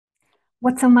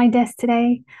What's on my desk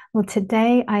today? Well,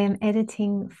 today I am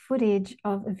editing footage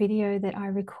of a video that I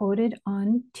recorded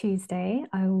on Tuesday.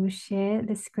 I will share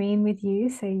the screen with you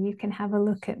so you can have a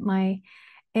look at my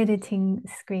editing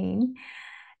screen.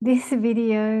 This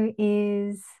video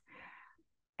is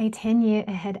a 10-year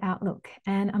ahead outlook,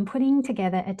 and I'm putting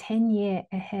together a 10-year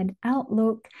ahead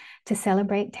outlook to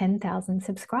celebrate 10,000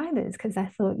 subscribers because I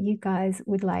thought you guys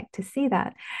would like to see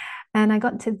that. And I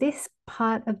got to this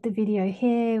part of the video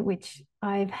here, which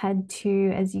I've had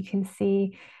to, as you can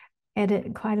see,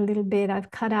 edit quite a little bit. I've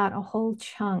cut out a whole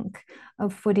chunk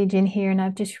of footage in here, and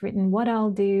I've just written what I'll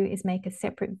do is make a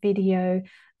separate video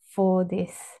for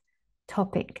this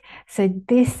topic. So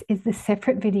this is the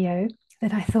separate video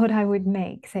that I thought I would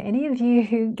make. So any of you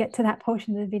who get to that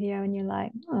portion of the video and you're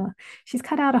like, oh, she's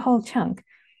cut out a whole chunk,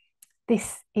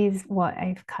 this is what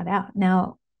I've cut out.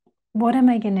 Now, what am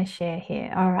I going to share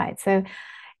here? All right, so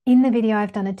in the video,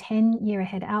 I've done a 10-year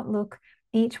ahead outlook.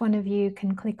 Each one of you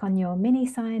can click on your mini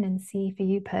sign and see for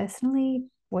you personally,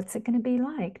 what's it going to be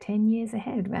like 10 years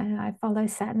ahead when I follow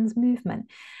Saturn's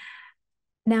movement.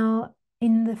 Now,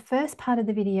 in the first part of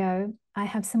the video, I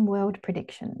have some world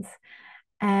predictions,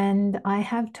 and I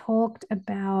have talked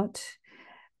about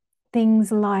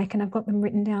things like, and I've got them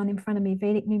written down in front of me,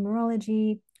 Vedic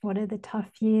numerology, what are the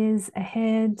tough years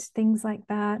ahead, things like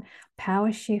that,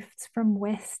 power shifts from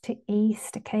west to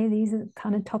east. Okay, these are the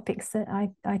kind of topics that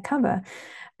I cover.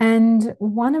 And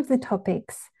one of the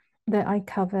topics that I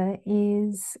cover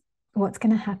is what's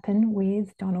going to happen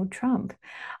with Donald Trump.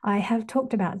 I have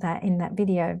talked about that in that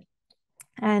video.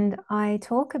 And I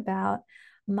talk about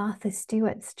Martha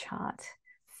Stewart's chart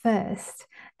first,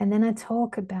 and then I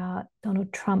talk about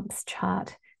Donald Trump's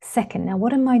chart second. Now,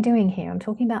 what am I doing here? I'm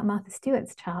talking about Martha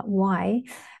Stewart's chart. Why?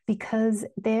 Because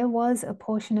there was a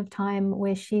portion of time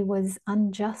where she was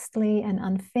unjustly and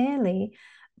unfairly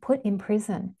put in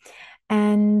prison.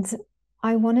 And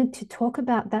I wanted to talk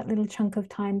about that little chunk of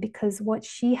time because what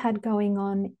she had going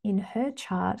on in her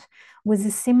chart was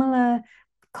a similar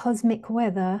cosmic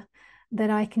weather that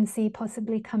I can see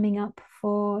possibly coming up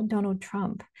for Donald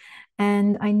Trump.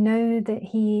 And I know that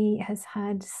he has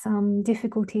had some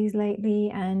difficulties lately,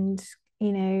 and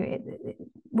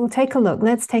we'll take a look.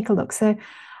 Let's take a look. So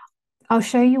I'll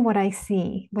show you what I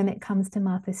see when it comes to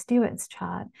Martha Stewart's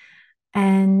chart,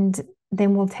 and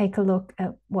then we'll take a look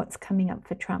at what's coming up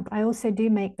for Trump. I also do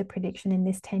make the prediction in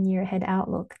this 10-year ahead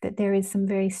outlook that there is some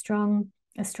very strong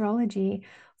astrology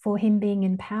for him being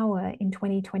in power in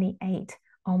 2028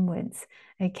 onwards.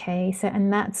 Okay, so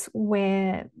and that's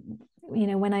where,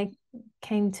 when I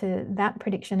came to that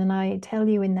prediction, and I tell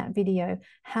you in that video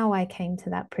how I came to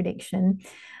that prediction,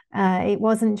 it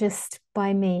wasn't just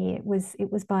by me, it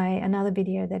was by another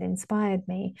video that inspired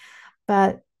me.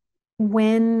 But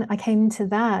when I came to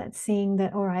that, seeing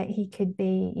that, all right, he could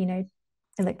be,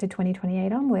 elected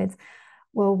 2028 onwards,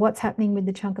 well, what's happening with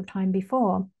the chunk of time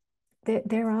before?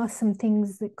 There are some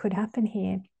things that could happen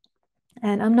here.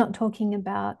 And I'm not talking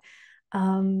about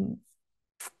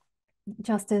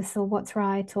justice or what's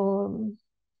right or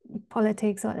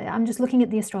politics. I'm just looking at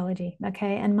the astrology,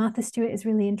 okay? And Martha Stewart is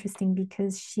really interesting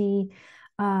because she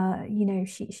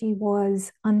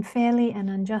was unfairly and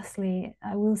unjustly,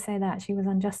 I will say that, she was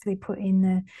unjustly put in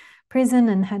the prison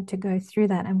and had to go through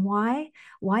that. And why?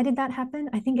 Why did that happen?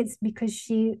 I think it's because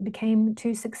she became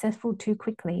too successful too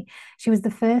quickly. She was the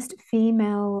first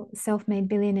female self-made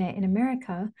billionaire in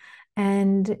America,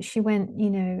 and she went,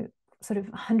 sort of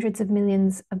hundreds of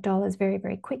millions of dollars very,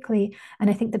 very quickly. And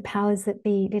I think the powers that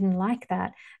be didn't like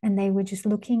that, and they were just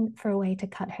looking for a way to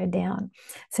cut her down.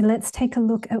 So let's take a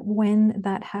look at when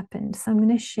that happened. So I'm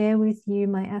going to share with you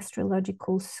my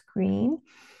astrological screen.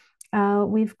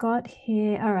 We've got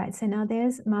here, all right, so now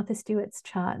there's Martha Stewart's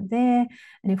chart there.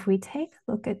 And if we take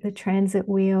a look at the transit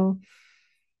wheel,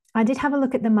 I did have a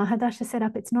look at the Mahadasha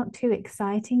setup. It's not too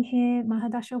exciting here,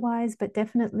 Mahadasha wise, but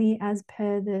definitely as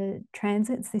per the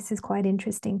transits, this is quite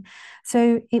interesting.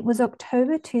 So it was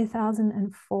October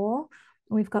 2004.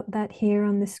 We've got that here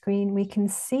on the screen. We can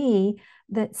see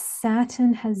that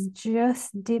Saturn has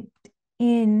just dipped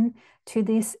in to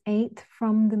this 8th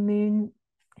from the moon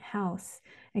house.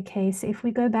 Okay, so if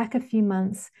we go back a few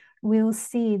months, we'll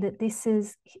see that this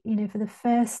is, for the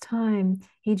first time,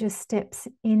 he just steps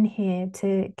in here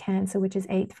to Cancer, which is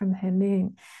 8th from her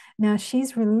moon. Now,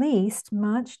 she's released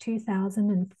March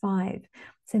 2005.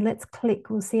 So let's click.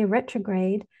 We'll see a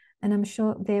retrograde, and I'm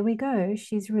sure, there we go.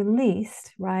 She's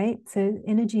released, right? So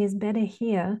energy is better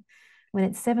here when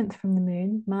it's 7th from the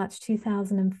moon, March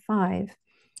 2005.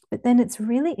 But then it's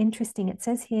really interesting. It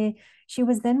says here, she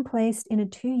was then placed in a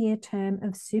 2-year term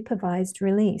of supervised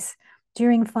release.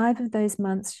 During 5 of those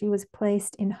months, she was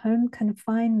placed in home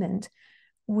confinement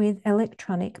with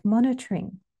electronic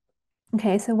monitoring.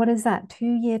 Okay, so what is that?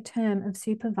 2-year term of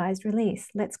supervised release.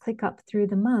 Let's click up through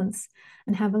the months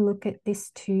and have a look at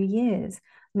this 2 years.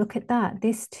 Look at that.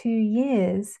 This 2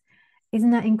 years,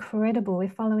 isn't that incredible? We're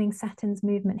following Saturn's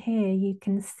movement here. You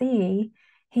can see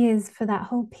he is, for that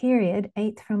whole period,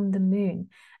 8th from the moon.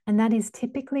 And that is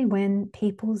typically when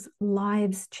people's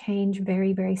lives change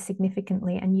very, very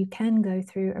significantly, and you can go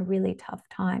through a really tough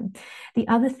time. The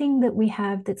other thing that we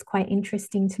have that's quite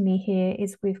interesting to me here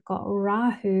is we've got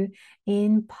Rahu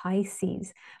in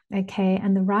Pisces. Okay,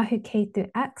 and the Rahu Ketu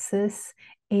axis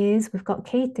is, we've got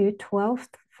Ketu 12th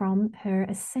from her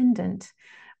ascendant,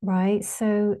 right?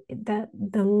 So that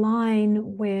the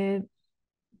line where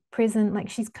prison, like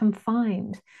she's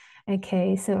confined.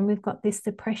 Okay, so and we've got this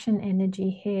depression energy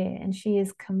here, and she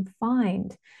is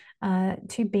confined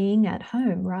to being at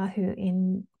home. Rahu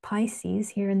in Pisces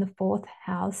here in the 4th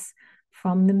house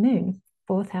from the moon,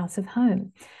 4th house of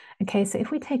home. Okay, so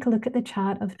if we take a look at the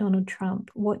chart of Donald Trump,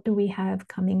 what do we have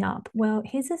coming up? Well,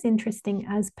 his is interesting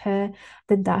as per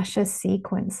the Dasha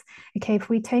sequence. Okay, if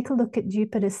we take a look at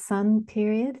Jupiter's Sun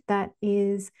period, that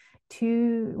is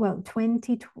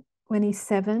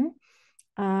 2027,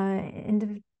 end of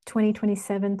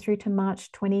 2027 through to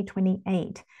March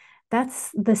 2028. That's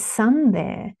the Sun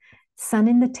there, Sun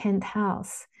in the 10th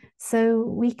house. So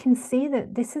we can see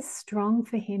that this is strong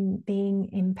for him being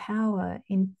in power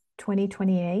in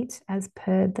 2028 as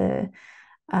per the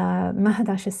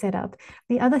Mahadasha setup.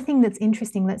 The other thing that's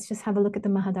interesting, let's just have a look at the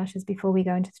Mahadashas before we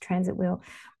go into the transit wheel.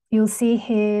 You'll see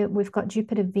here we've got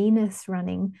Jupiter Venus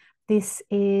running. This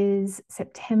is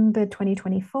September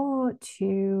 2024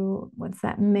 to, what's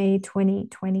that, May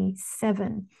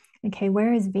 2027. Okay,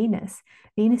 where is Venus?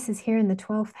 Venus is here in the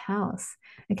 12th house.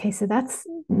 Okay, so that's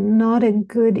not a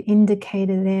good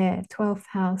indicator there. 12th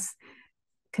house,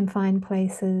 confined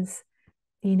places,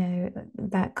 you know,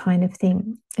 that kind of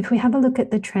thing. If we have a look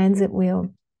at the transit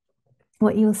wheel,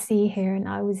 what you'll see here, and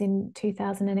I was in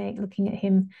 2008 looking at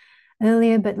him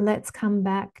earlier, but let's come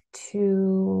back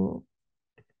to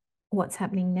what's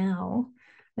happening now.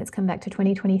 Let's come back to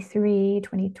 2023,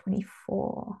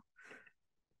 2024.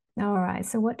 All right,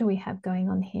 so what do we have going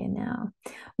on here now?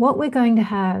 What we're going to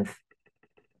have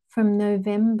from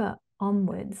November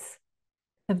onwards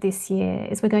of this year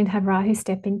is we're going to have Rahu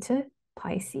step into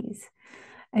Pisces.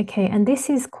 Okay, and this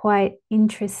is quite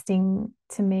interesting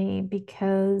to me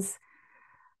because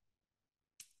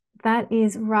that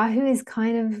is, Rahu is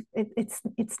kind of, it's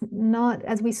not,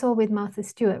 as we saw with Martha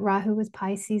Stewart, Rahu was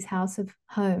Pisces house of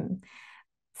home.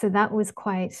 So that was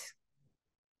quite,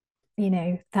 you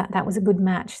know, that was a good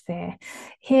match there.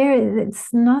 Here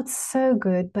it's not so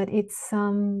good, but it's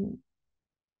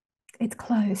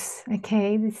close.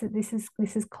 Okay, this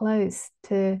is close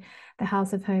to the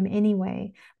house of home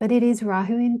anyway, but it is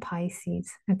Rahu in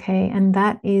Pisces. Okay, and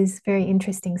that is very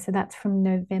interesting. So that's from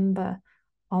November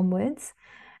onwards.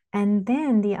 And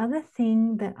then the other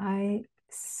thing that I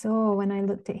saw when I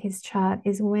looked at his chart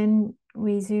is when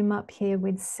we zoom up here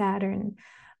with Saturn.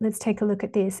 Let's take a look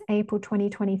at this, April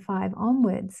 2025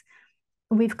 onwards.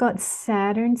 We've got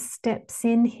Saturn steps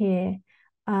in here,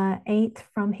 8th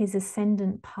from his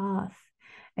ascendant path.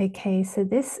 Okay, so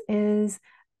this is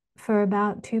for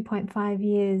about 2.5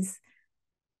 years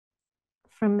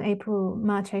from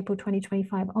March, April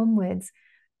 2025 onwards.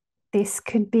 This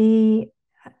could be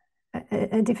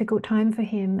a difficult time for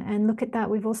him. And look at that,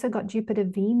 we've also got Jupiter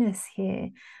Venus here.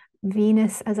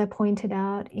 Venus, as I pointed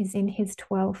out, is in his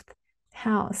 12th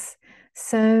house.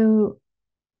 So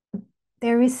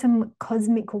there is some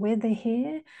cosmic weather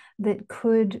here that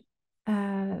could,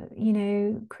 you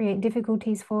know, create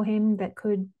difficulties for him, that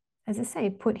could, as I say,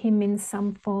 put him in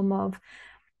some form of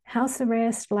house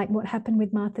arrest, like what happened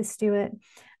with Martha Stewart.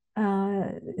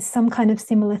 Some kind of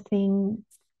similar thing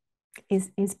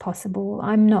is possible.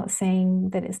 I'm not saying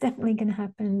that it's definitely going to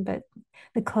happen, but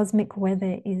the cosmic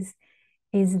weather is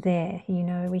there. You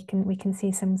know, we can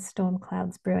see some storm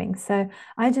clouds brewing. So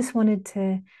I just wanted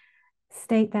to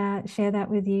state that, share that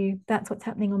with you. That's what's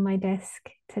happening on my desk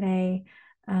today,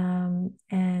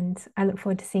 and I look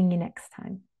forward to seeing you next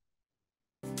time.